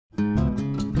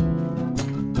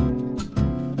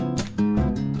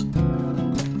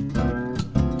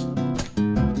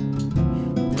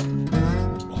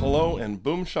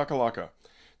Boom shakalaka.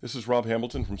 This is Rob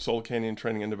Hamilton from Soul Canyon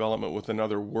Training and Development with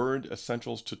another Word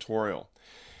Essentials tutorial.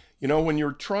 You know, when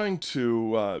you're trying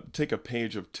to take a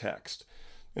page of text,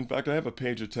 in fact, I have a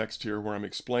page of text here where I'm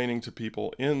explaining to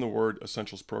people in the Word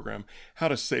Essentials program how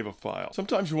to save a file.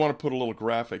 Sometimes you want to put a little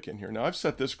graphic in here. Now, I've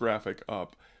set this graphic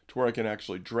up to where I can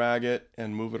actually drag it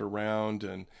and move it around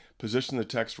and position the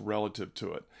text relative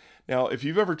to it. Now, if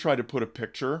you've ever tried to put a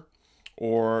picture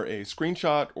or a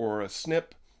screenshot or a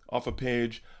snip off a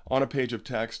page on a page of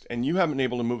text and you haven't been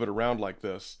able to move it around like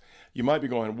this, you might be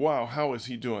going, wow, how is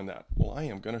he doing that? Well, I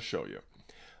am going to show you.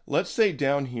 Let's say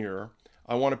down here,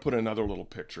 I want to put another little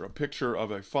picture, a picture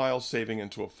of a file saving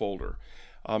into a folder.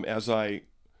 As I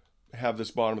have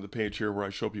this bottom of the page here where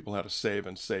I show people how to save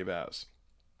and save as.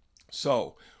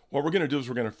 So what we're going to do is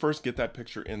we're going to first get that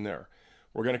picture in there.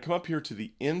 We're going to come up here to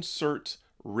the Insert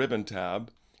Ribbon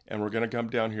tab and we're going to come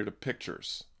down here to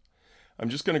Pictures. I'm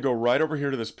just going to go right over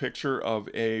here to this picture of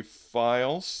a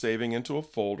file saving into a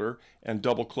folder and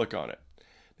double click on it.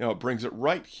 Now it brings it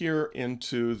right here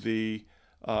into the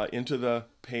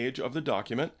page of the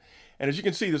document. And as you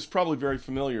can see, this is probably very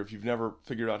familiar if you've never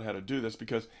figured out how to do this,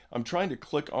 because I'm trying to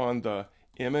click on the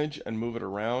image and move it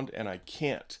around and I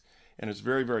can't. And it's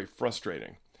very, very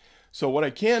frustrating. So what I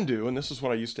can do, and this is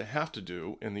what I used to have to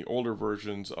do in the older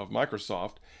versions of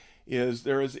Microsoft, is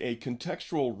there is a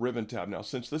contextual ribbon tab. Now,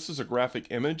 since this is a graphic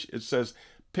image, it says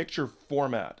picture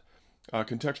format,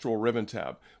 contextual ribbon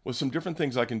tab, with some different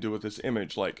things I can do with this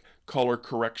image, like color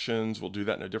corrections. We'll do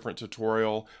that in a different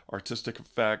tutorial, artistic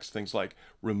effects, things like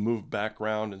remove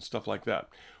background and stuff like that.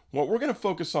 What we're going to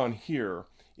focus on here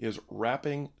is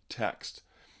wrapping text.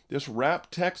 This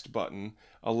wrap text button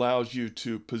allows you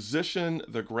to position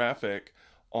the graphic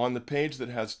on the page that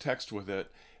has text with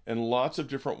it in lots of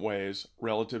different ways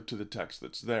relative to the text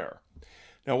that's there.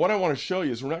 Now what I want to show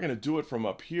you is we're not going to do it from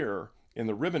up here in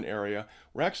the ribbon area.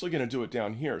 We're actually going to do it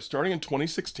down here. Starting in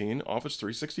 2016, Office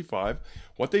 365,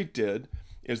 what they did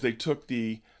is they took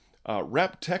the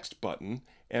wrap text button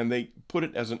and they put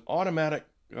it as an automatic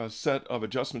set of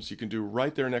adjustments you can do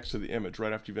right there next to the image,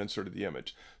 right after you've inserted the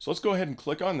image. So let's go ahead and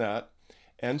click on that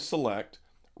and select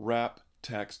Wrap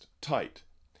Text Tight.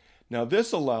 Now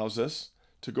this allows us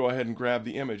to go ahead and grab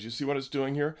the image. You see what it's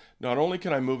doing here? Not only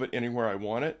can I move it anywhere I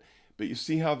want it, but you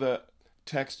see how the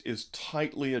text is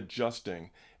tightly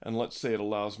adjusting. And let's say it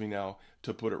allows me now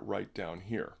to put it right down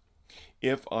here.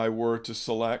 If I were to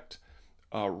select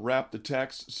wrap the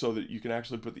text so that you can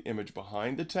actually put the image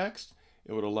behind the text,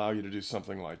 it would allow you to do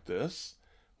something like this,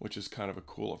 which is kind of a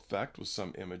cool effect with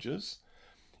some images.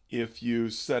 If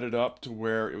you set it up to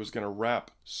where it was going to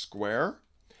wrap square,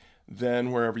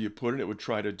 then wherever you put it, it would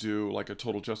try to do like a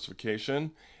total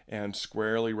justification and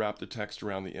squarely wrap the text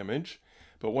around the image.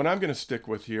 But what I'm going to stick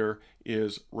with here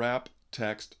is wrap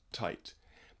text tight.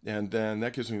 And then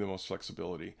that gives me the most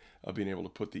flexibility of being able to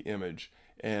put the image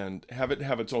and have it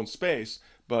have its own space,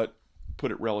 but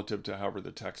put it relative to however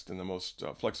the text in the most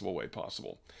flexible way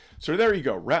possible. So there you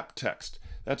go, wrap text.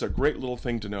 That's a great little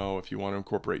thing to know if you want to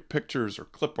incorporate pictures or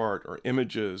clip art or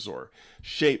images or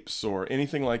shapes or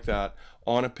anything like that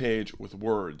on a page with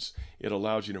words. It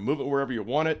allows you to move it wherever you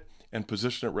want it and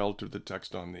position it relative to the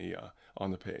text on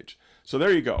the page. So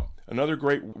there you go, another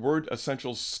great Word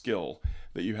Essentials skill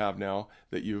that you have now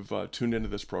that you've tuned into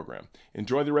this program.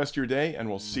 Enjoy the rest of your day, and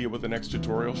we'll see you with the next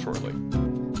tutorial shortly.